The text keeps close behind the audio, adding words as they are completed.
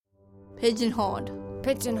Pigeonholed.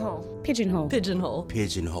 Pigeonhole. Pigeonhole. Pigeonhole.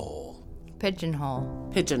 Pigeonhole.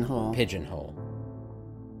 Pigeonhole. Pigeonhole. Pigeonhole.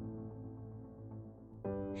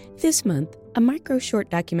 This month, a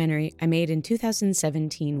micro-short documentary I made in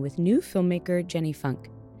 2017 with new filmmaker Jenny Funk.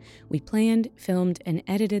 We planned, filmed, and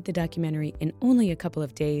edited the documentary in only a couple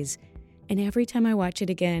of days, and every time I watch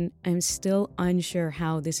it again, I'm still unsure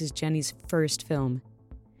how this is Jenny's first film.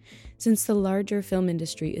 Since the larger film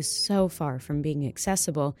industry is so far from being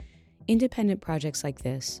accessible, independent projects like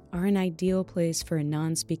this are an ideal place for a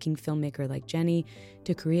non-speaking filmmaker like Jenny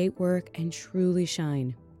to create work and truly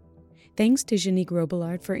shine. Thanks to Janique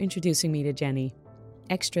Robillard for introducing me to Jenny.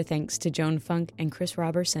 Extra thanks to Joan Funk and Chris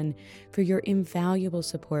Robertson for your invaluable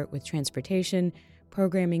support with transportation,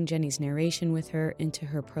 programming Jenny's narration with her into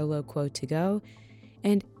her prologue quote to go,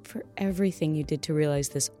 and for everything you did to realize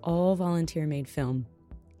this all volunteer-made film.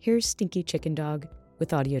 Here's Stinky Chicken Dog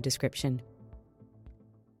with audio description.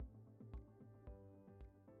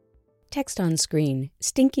 Text on screen,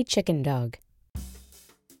 Stinky Chicken Dog.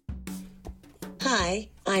 Hi,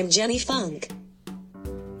 I'm Jenny Funk.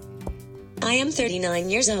 I am 39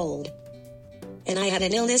 years old. And I had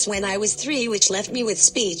an illness when I was 3 which left me with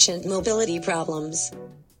speech and mobility problems.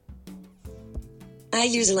 I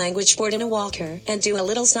use a language board and a walker and do a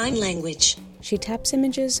little sign language. She taps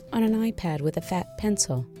images on an iPad with a fat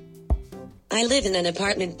pencil. I live in an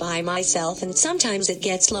apartment by myself and sometimes it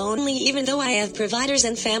gets lonely even though I have providers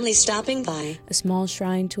and family stopping by. A small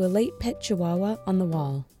shrine to a late pet chihuahua on the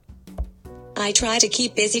wall. I try to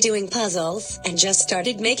keep busy doing puzzles and just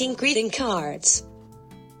started making greeting cards.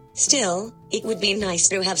 Still, it would be nice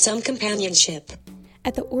to have some companionship.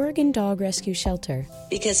 At the Oregon Dog Rescue Shelter.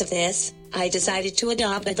 Because of this, I decided to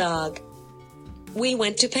adopt a dog. We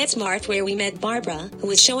went to PetSmart where we met Barbara, who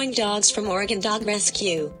was showing dogs from Oregon Dog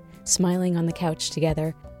Rescue. Smiling on the couch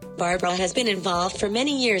together. Barbara has been involved for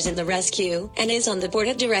many years in the rescue and is on the board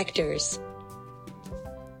of directors.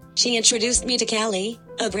 She introduced me to Callie,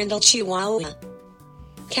 a brindle chihuahua.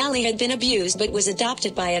 Callie had been abused but was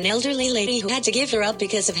adopted by an elderly lady who had to give her up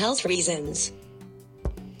because of health reasons.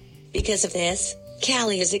 Because of this,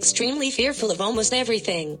 Callie is extremely fearful of almost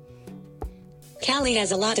everything. Callie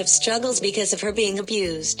has a lot of struggles because of her being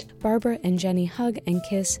abused. Barbara and Jenny hug and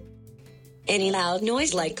kiss. Any loud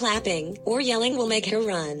noise like clapping or yelling will make her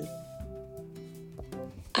run.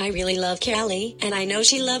 I really love Callie, and I know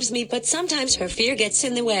she loves me, but sometimes her fear gets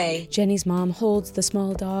in the way. Jenny's mom holds the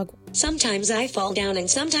small dog. Sometimes I fall down and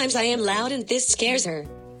sometimes I am loud and this scares her.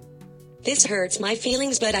 This hurts my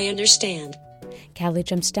feelings, but I understand. Callie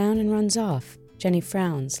jumps down and runs off. Jenny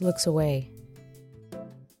frowns, looks away.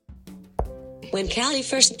 When Callie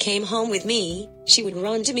first came home with me, she would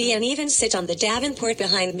run to me and even sit on the davenport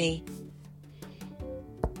behind me.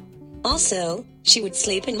 Also, she would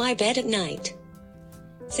sleep in my bed at night.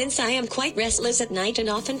 Since I am quite restless at night and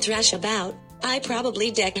often thrash about, I probably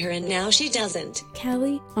deck her and now she doesn't.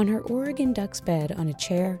 Callie, on her Oregon Duck's bed on a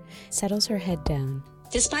chair, settles her head down.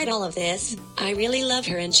 Despite all of this, I really love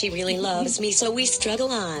her and she really loves me, so we struggle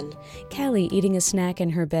on. Callie eating a snack in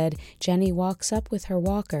her bed, Jenny walks up with her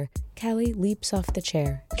walker. Callie leaps off the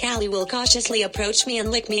chair. Callie will cautiously approach me and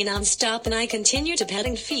lick me nonstop and I continue to pet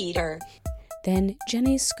and feed her. Then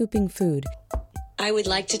Jenny's scooping food. I would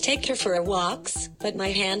like to take her for walks, but my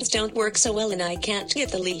hands don't work so well and I can't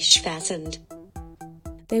get the leash fastened.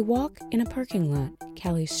 They walk in a parking lot.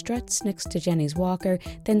 Callie struts next to Jenny's walker,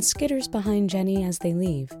 then skitters behind Jenny as they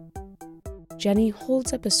leave. Jenny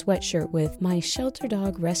holds up a sweatshirt with "My shelter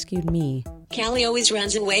dog rescued me." Callie always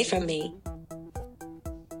runs away from me.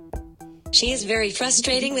 She is very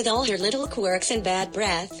frustrating with all her little quirks and bad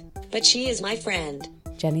breath, but she is my friend.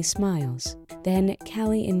 Jenny smiles. Then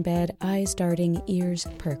Callie in bed, eyes darting, ears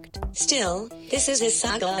perked. Still, this is a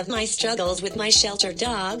saga of my struggles with my shelter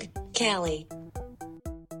dog, Callie.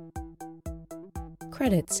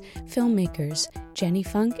 Credits: filmmakers Jenny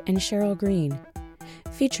Funk and Cheryl Green.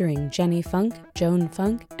 Featuring Jenny Funk, Joan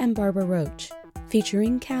Funk, and Barbara Roach.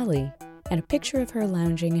 Featuring Callie, and a picture of her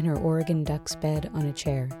lounging in her Oregon Duck's bed on a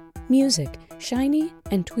chair. Music: Shiny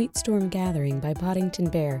and Tweet Storm Gathering by Boddington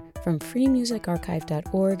Bear from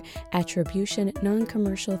freemusicarchive.org. Attribution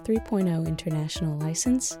Non-Commercial 3.0 International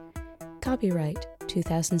License. Copyright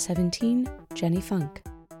 2017 Jenny Funk.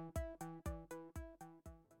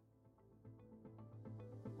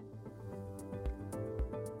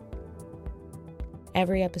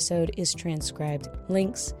 Every episode is transcribed.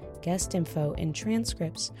 Links, guest info, and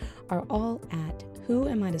transcripts are all at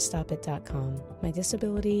whoamitostopit.com, my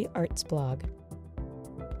disability arts blog.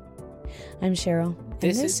 I'm Cheryl, and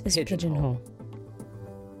this is Pigeonhole.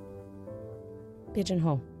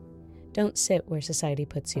 Pigeonhole. Don't sit where society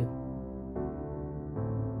puts you.